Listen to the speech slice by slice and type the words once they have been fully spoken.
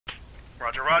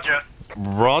Roger, roger.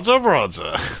 Roger,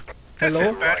 roger.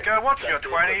 Hello? Bad guy, what's your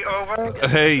 20 over?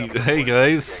 Hey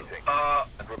guys.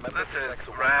 This is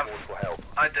Ravs.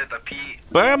 I did a pee.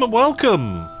 Bam and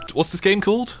welcome. What's this game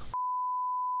called?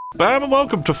 Bam and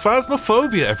welcome to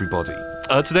Phasmophobia, everybody.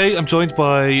 Today I'm joined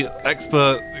by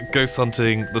expert ghost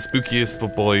hunting, the spookiest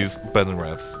of boys, Ben and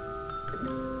Ravs.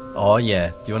 Oh yeah,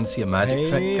 do you want to see a magic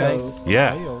trick, guys?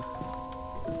 Yeah. Hey-o.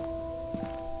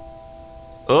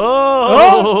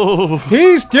 Oh!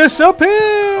 He's disappeared!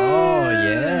 Oh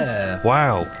yeah.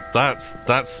 Wow, that's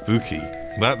spooky.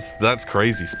 That's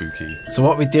crazy spooky. So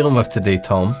what are we dealing with today,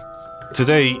 Tom?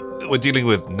 Today we're dealing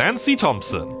with Nancy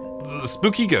Thompson, the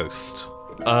spooky ghost.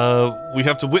 We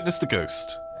have to witness the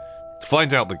ghost,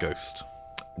 find out the ghost.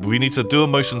 We need to do a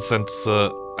motion sensor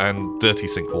and dirty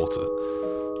sink water.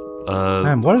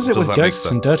 Man, what is it does with that make ghosts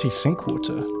and sense? dirty sink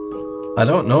water? I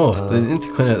don't know. They need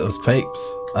to clean out those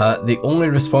pipes. They only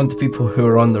respond to people who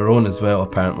are on their own as well,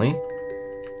 apparently.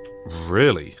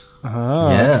 Really? Oh,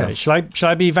 Yeah. okay. Should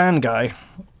I be van guy?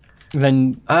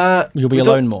 Then you'll be we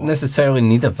alone don't more. necessarily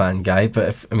need a van guy, but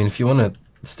if you want to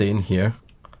stay in here,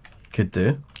 could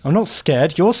do. I'm not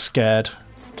scared. You're scared.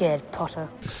 Scared Potter.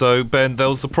 So Ben, there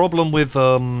was a problem with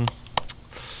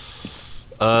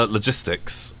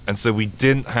logistics, and so we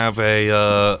didn't have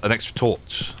an extra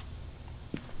torch.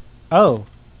 Oh.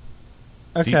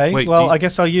 Okay. wait, well, I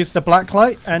guess I'll use the black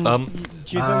light and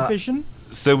Jizzo vision.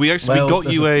 So we actually Well,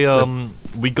 got you a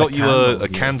candle here.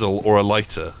 candle or a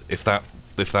lighter, if that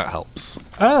helps.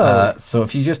 Oh. So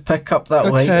if you just pick up that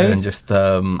lighter Okay. and just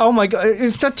Oh my god!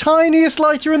 It's the tiniest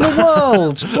lighter in the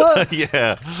world. What?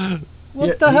 Yeah. What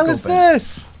Yeah, the you hell go, is Ben.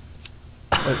 this?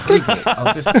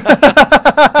 I'll just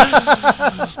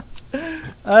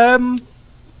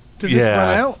Does this Yeah.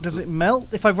 run out? Does it melt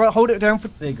if I hold it down for?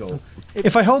 there you go.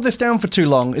 If I hold this down for too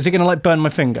long, is it gonna like burn my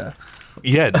finger?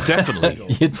 Yeah, definitely.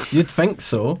 You'd think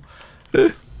so.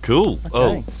 Cool.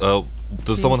 Okay. Oh,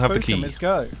 does someone have the Team key? Let's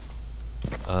go.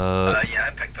 Yeah,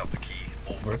 I picked up the key.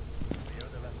 Over.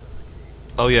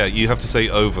 Oh yeah, you have to say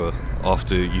over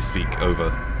after you speak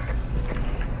over.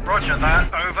 Roger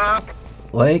that, over.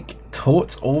 Like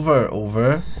totes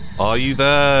over. Are you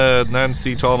there,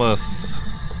 Nancy Thomas?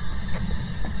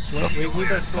 We We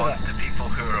respond to people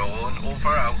who are alone, over.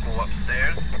 I'll go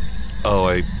upstairs. Oh,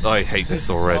 I hate this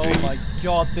already. Oh my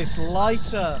god, this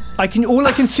lighter! All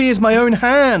I can see is my own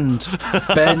hand.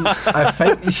 Ben, I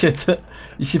think you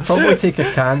should probably take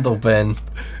a candle, Ben.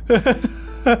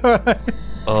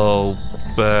 Oh,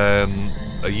 Ben,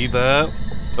 are you there?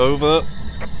 Over.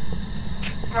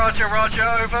 Roger, roger,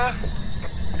 over.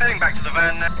 Heading back to the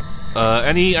van now.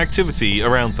 Any activity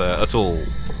around there at all?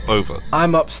 Over.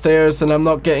 I'm upstairs and I'm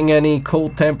not getting any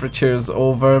cold temperatures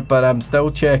over, but I'm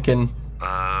still checking.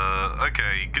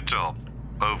 Okay, good job.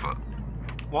 Over.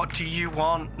 What do you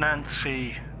want,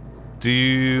 Nancy? Are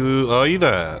you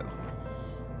there?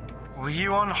 Were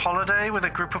you on holiday with a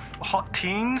group of hot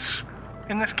teens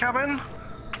in this cabin?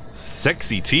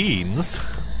 Sexy teens?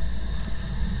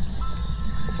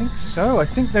 I think so. I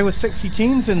think there were 60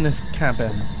 teens in this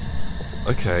cabin.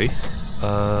 Okay.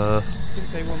 I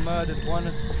think they were murdered one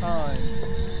at a time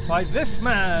by this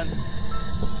man.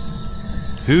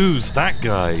 Who's that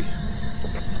guy?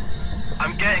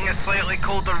 I'm getting a slightly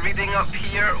colder reading up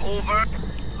here, over.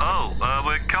 Oh,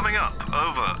 we're coming up.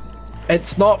 Over.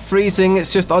 It's not freezing,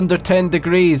 it's just under 10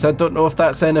 degrees. I don't know if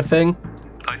that's anything.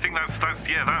 I think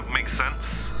yeah, that makes sense.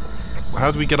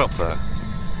 How do we get up there?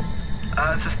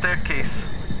 It's a staircase.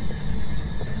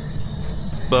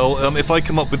 Well, if I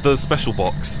come up with the special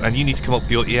box, and you need to come up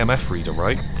with your EMF reader,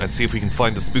 right? And see if we can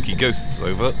find the spooky ghosts,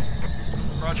 over.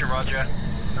 Roger, roger.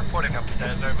 Reporting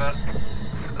upstairs, over.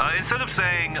 Instead of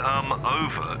saying,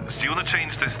 over, do you want to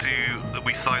change this to,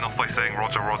 we sign off by saying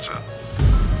Roger, roger?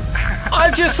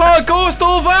 I just saw a ghost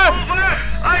over!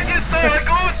 I just saw a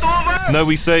ghost, over! No,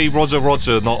 we say Roger,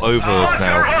 roger, not over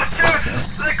now. Roger!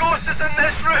 The ghost is in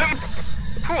this room!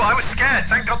 Whew, I was scared.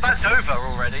 Thank God that's over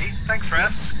already. Thanks,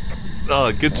 Ravs.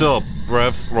 Ah, good job,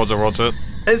 Ravs. Roger, roger.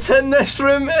 It's in this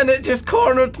room and it just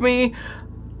cornered me.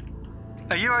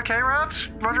 Are you okay,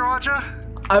 Ravs? Roger, roger?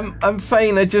 I'm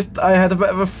fine, I had a bit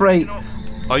of a fright.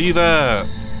 Are you there?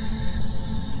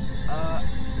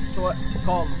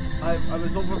 Tom, I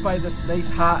was over by this nice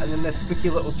hat and then this spooky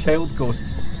little child ghost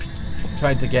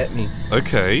tried to get me.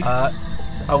 Okay.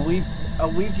 I'll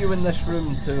leave you in this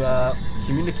room to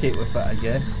communicate with it, I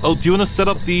guess. Oh, do you want to set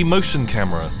up the motion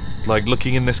camera? Like,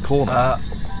 looking in this corner?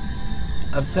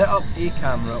 I've set up a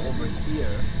camera over here.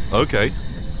 Okay. In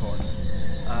this corner.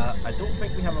 I don't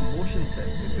think we have a motion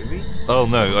sensor, do we? Oh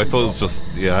no, I thought it was just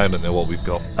yeah. I don't know what we've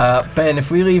got. Ben,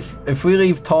 if we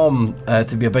leave Tom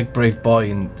to be a big brave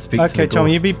boy and speak to the Okay, Tom,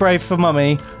 ghost. you be brave for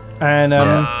Mummy, and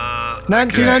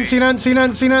Nancy, okay.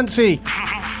 Nancy.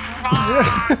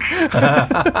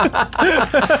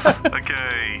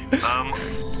 Okay.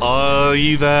 Are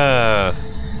you there?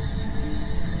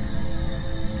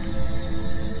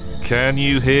 Can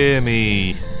you hear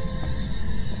me?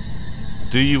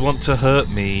 Do you want to hurt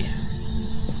me?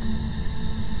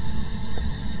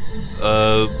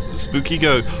 Spooky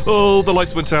go. Oh, the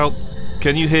lights went out.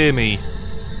 Can you hear me?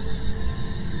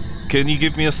 Can you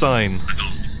give me a sign?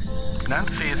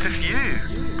 Nancy, is this you?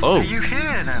 Oh. Are you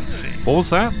here, Nancy? What was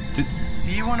that? Are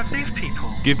you one of these people?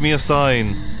 Give me a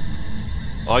sign.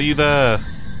 Are you there?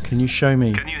 Can you show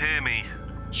me? Can you hear me?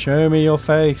 Show me your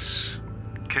face.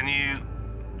 Can you...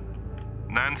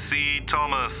 Nancy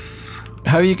Thomas.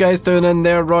 How are you guys doing in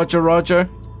there, Roger?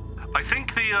 I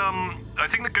think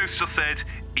the ghost just said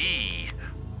E.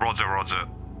 Roger.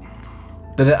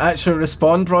 Did it actually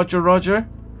respond, Roger?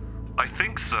 I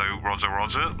think so, Roger.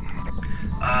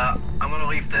 I'm gonna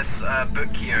leave this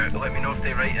book here. Let me know if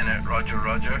they write in it, Roger.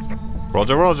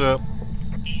 Roger.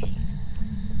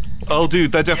 Oh,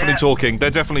 dude, they're definitely Yeah. talking. They're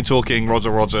definitely talking,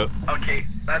 Roger. Okay,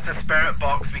 that's a spirit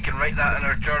box. We can write that in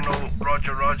our journal,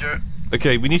 Roger.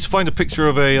 Okay, we need to find a picture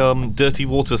of a dirty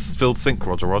water-filled sink,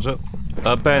 Roger.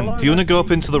 Ben, do you want to go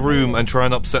up into the room and try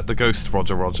and upset the ghost,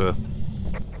 Roger? Roger.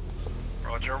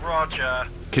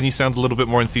 Can you sound a little bit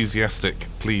more enthusiastic,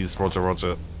 please,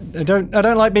 Roger? I don't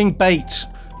like being bait,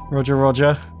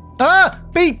 Roger. Ah!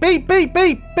 Beep!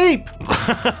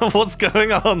 What's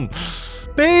going on?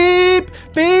 Beep!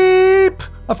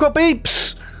 I've got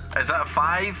beeps. Is that a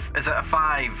 5? Is it a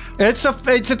 5? It's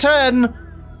a 10.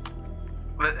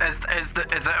 Is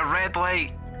it a red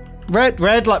light? Red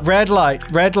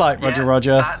light, Yeah,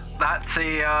 Roger. That's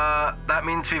a that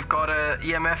means we've got a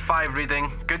EMF 5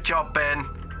 reading. Good job, Ben.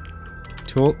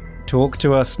 Talk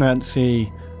to us,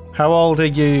 Nancy. How old are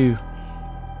you?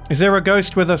 Is there a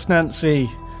ghost with us, Nancy?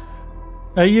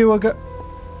 Are you a ghost?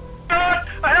 Help!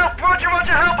 Roger,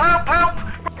 help!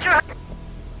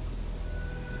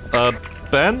 Roger!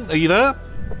 Ben, are you there?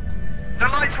 The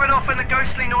lights went off and the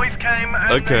ghostly noise came.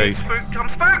 And Okay. I'm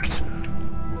spooked.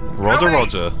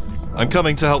 Roger. I'm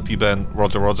coming to help you, Ben.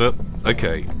 Roger.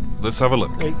 Okay, let's have a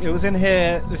look. It was in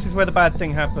here. This is where the bad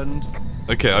thing happened.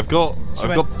 Okay, I've got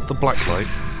the black light.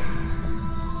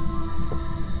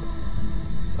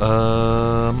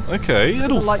 Okay, The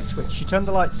it'll light switch. She turned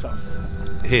the lights off.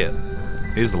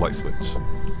 Here's the light switch.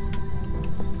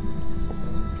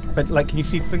 But like, can you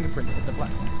see fingerprints with the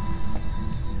black light?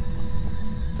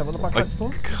 Is that what the black light's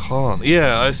for? Can't.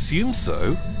 Yeah, I assume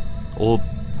so. Or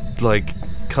like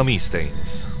cummy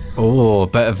stains. Oh, a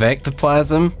bit of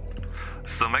ectoplasm.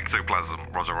 Some ectoplasm,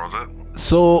 Roger.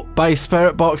 So, by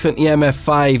spirit box and EMF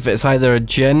 5, it's either a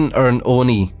Jinn or an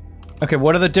Oni. Okay,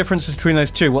 what are the differences between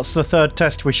those two? What's the third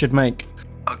test we should make?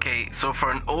 Okay, so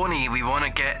for an Oni, we want to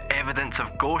get evidence of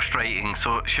ghostwriting,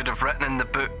 so it should have written in the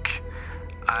book.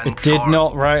 And It did for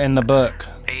not write in the book.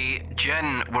 a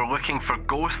Jinn, we're looking for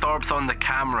ghost orbs on the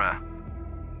camera.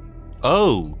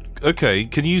 Oh, okay.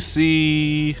 Can you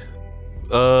see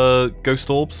ghost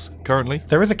orbs currently?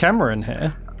 There is a camera in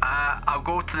here. I'll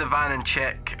go to the van and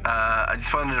check. I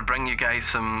just wanted to bring you guys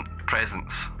some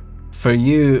presents. For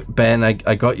you, Ben, I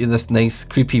got you this nice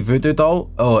creepy voodoo doll.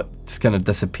 Oh, it's kind of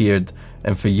disappeared.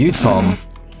 And for you, Tom,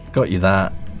 got you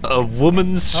that. A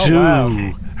woman's Oh, shoe.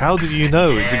 wow. How did you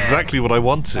know? It's exactly what I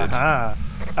wanted. Ah,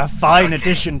 a fine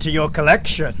addition to your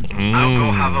collection. I'll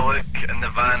go have a look in the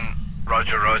van,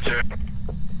 Roger.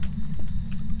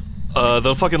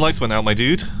 The fucking lights went out, my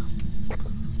dude.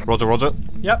 Roger.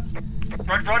 Yep.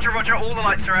 Roger, all the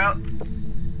lights are out.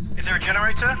 Is there a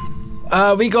generator?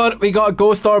 We got a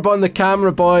ghost orb on the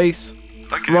camera, boys.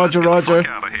 Okay, Roger. Out of here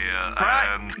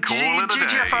Right. and call it a day.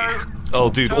 GGFO. Oh,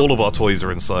 dude, all of our toys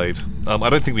are inside. I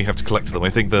don't think we have to collect them. I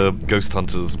think the ghost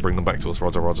hunters bring them back to us,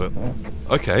 Roger.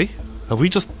 Okay. Have we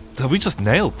just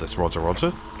nailed this, Roger?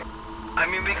 I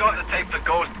mean, we got the type of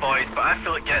ghost, boys, but I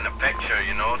feel like getting a picture,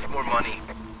 you know? It's more money.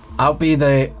 I'll be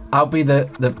the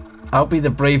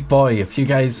brave boy. If you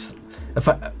guys, if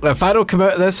I don't come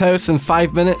out of this house in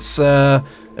 5 minutes, it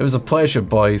was a pleasure,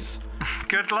 boys.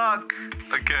 Good luck.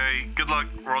 Okay, good luck,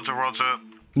 Roger.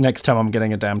 Next time I'm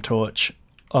getting a damn torch.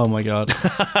 Oh my god.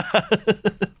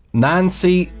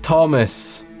 Nancy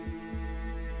Thomas.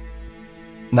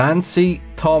 Nancy,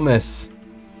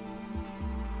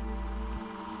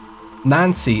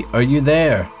 are you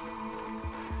there?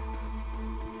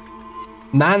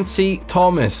 Nancy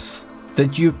Thomas,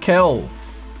 did you kill?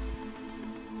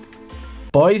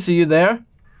 Boys, are you there?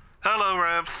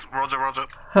 Roger.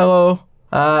 Hello.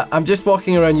 I'm just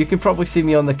walking around. You can probably see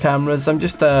me on the cameras. I'm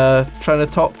just trying to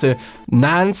talk to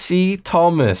Nancy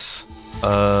Thomas.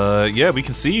 Yeah, we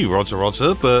can see you,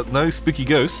 Roger, but no spooky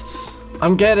ghosts.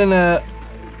 I'm getting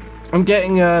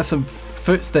some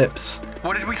footsteps.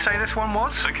 What did we say this one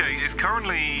was? Okay, it's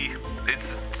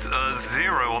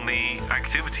 0 on the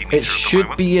activity meter. It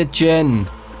should be a gin.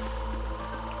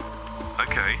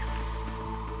 Okay.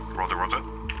 Roger.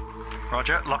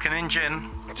 Roger, locking in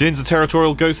Jin. Jin's a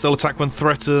territorial ghost. They'll attack when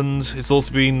threatened. It's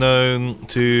also been known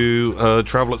to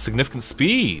travel at significant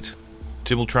speed.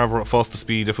 Jin will travel at faster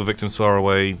speed if a victim's far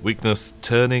away. Weakness: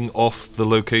 turning off the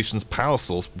location's power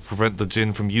source will prevent the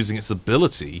Jin from using its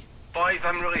ability. Boys,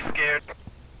 I'm really scared.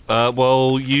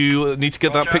 Well, you need to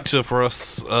get that picture for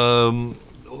us.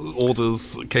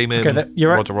 Orders came in. Okay,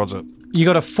 Roger. You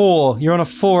got a 4. You're on a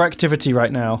 4 activity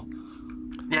right now.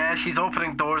 Yeah, she's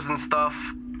opening doors and stuff.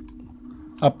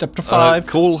 Up to 5.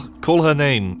 Call her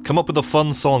name. Come up with a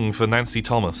fun song for Nancy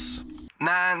Thomas.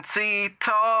 Nancy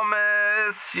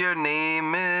Thomas, your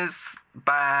name is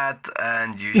bad,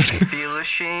 and you should feel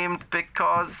ashamed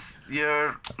because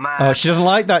you're mad. Oh, she doesn't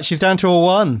like that. She's down to a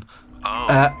 1.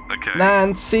 Oh, okay.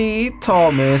 Nancy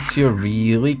Thomas, you're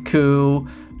really cool.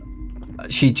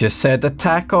 She just said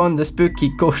attack on the spooky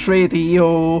ghost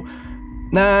radio.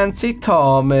 Nancy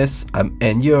Thomas, I'm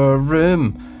in your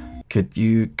room. Could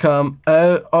you come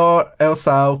out or else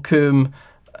I'll come?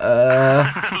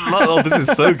 Oh, this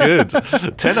is so good.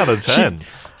 10 out of 10.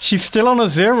 She's still on a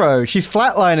 0. She's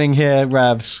flatlining here,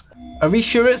 Ravs. Are we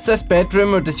sure it's this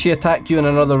bedroom, or did she attack you in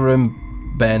another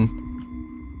room, Ben?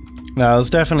 No, it's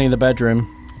definitely the bedroom.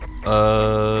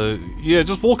 Yeah,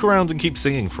 just walk around and keep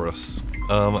singing for us.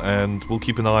 And we'll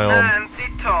keep an eye on... Nancy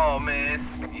Thomas,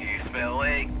 you smell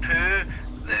like poo.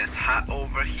 This hat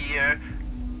over here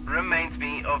reminds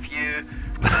me of you.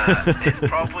 It's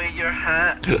probably your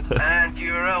hat, and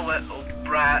you're a little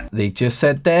brat. They just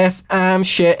said death, I'm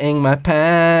shitting my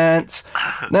pants.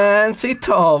 Nancy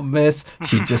Thomas,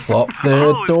 she just locked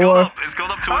the door. It's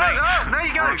gone up to an 8. Oh, there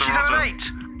you go, she's on an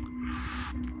 8.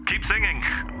 Keep singing.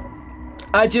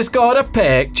 I just got a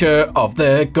picture of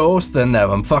the ghost, and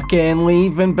now I'm fucking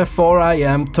leaving before I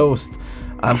am toast.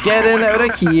 I'm getting out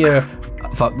of here.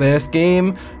 Fuck this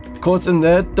game. Closing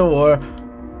the door.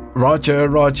 Roger.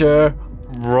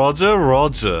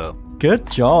 Good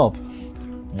job.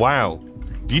 Wow.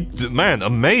 Man,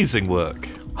 amazing work.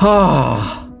 So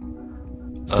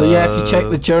yeah, if you check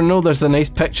the journal, there's a nice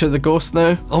picture of the ghost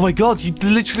now. Oh my god, you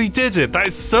literally did it. That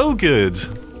is so good.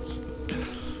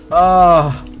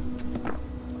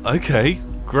 Okay,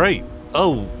 great.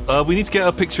 Oh, we need to get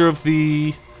a picture of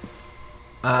the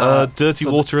dirty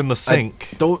water in the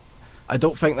sink. I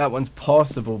don't think that one's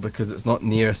possible because it's not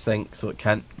near a sink, so it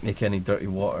can't make any dirty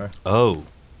water. Oh.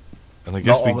 And I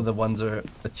guess not all of the ones are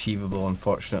achievable,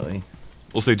 unfortunately.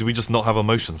 Also, do we just not have a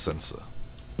motion sensor?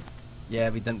 Yeah,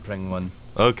 we didn't bring one.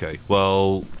 Okay,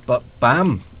 well... But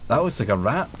bam! That was like a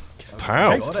wrap.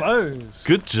 Pow! Close.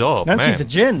 Good job, Nancy's man. a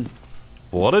gin.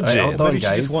 What a gin. Hold on, Maybe she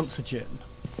guys. just wants a gin.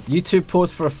 You two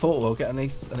pose for a photo. I'll get a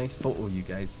nice photo of you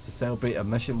guys to celebrate a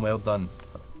mission well done.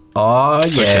 Oh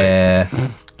yeah.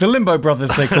 The Limbo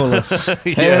Brothers, they call us.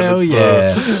 Hell that's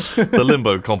yeah. the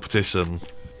limbo competition.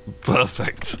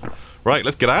 Perfect. Right,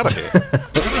 let's get out of here.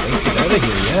 Let's get out of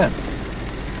here, yeah.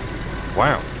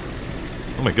 Wow.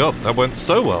 Oh my god, that went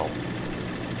so well.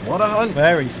 What a hunt.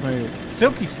 Very smooth.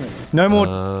 Silky smooth. No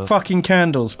more fucking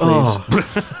candles, please. Oh.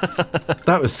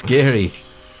 That was scary.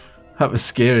 That was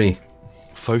scary.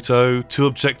 Photo, 2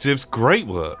 objectives, great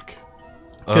work.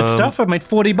 Good stuff, I've made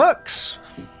 $40.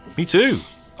 Me too.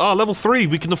 Level 3,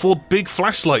 we can afford big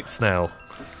flashlights now.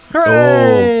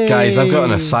 Hooray! Oh, guys, I've got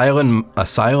an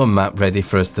asylum map ready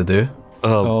for us to do.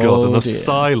 Oh god, an dear.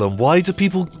 asylum. Why do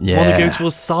people want to go to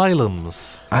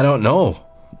asylums? I don't know,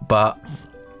 but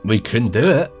we can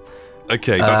do it.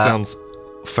 Okay, that sounds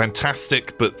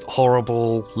fantastic, but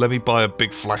horrible. Let me buy a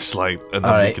big flashlight and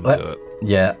then we can do it.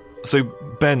 Yeah. So,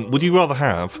 Ben, would you rather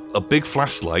have a big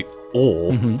flashlight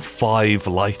or 5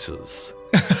 lighters?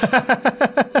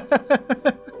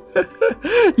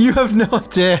 You have no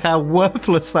idea how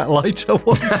worthless that lighter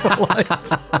was for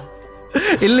light.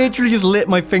 It literally just lit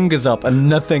my fingers up and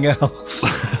nothing else.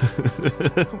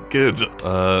 Good.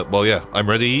 Well, yeah, I'm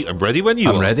ready. I'm ready when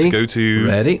you are ready. to go to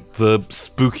the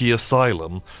spooky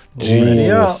asylum. Ready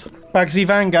up. Bagsy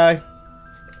van guy.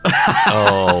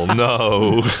 Oh,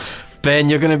 no. Ben,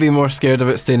 you're going to be more scared of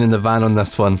it staying in the van on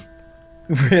this one.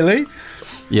 Really?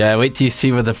 Yeah, wait till you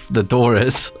see where the door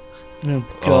is. Oh,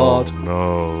 God. Oh,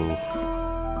 no.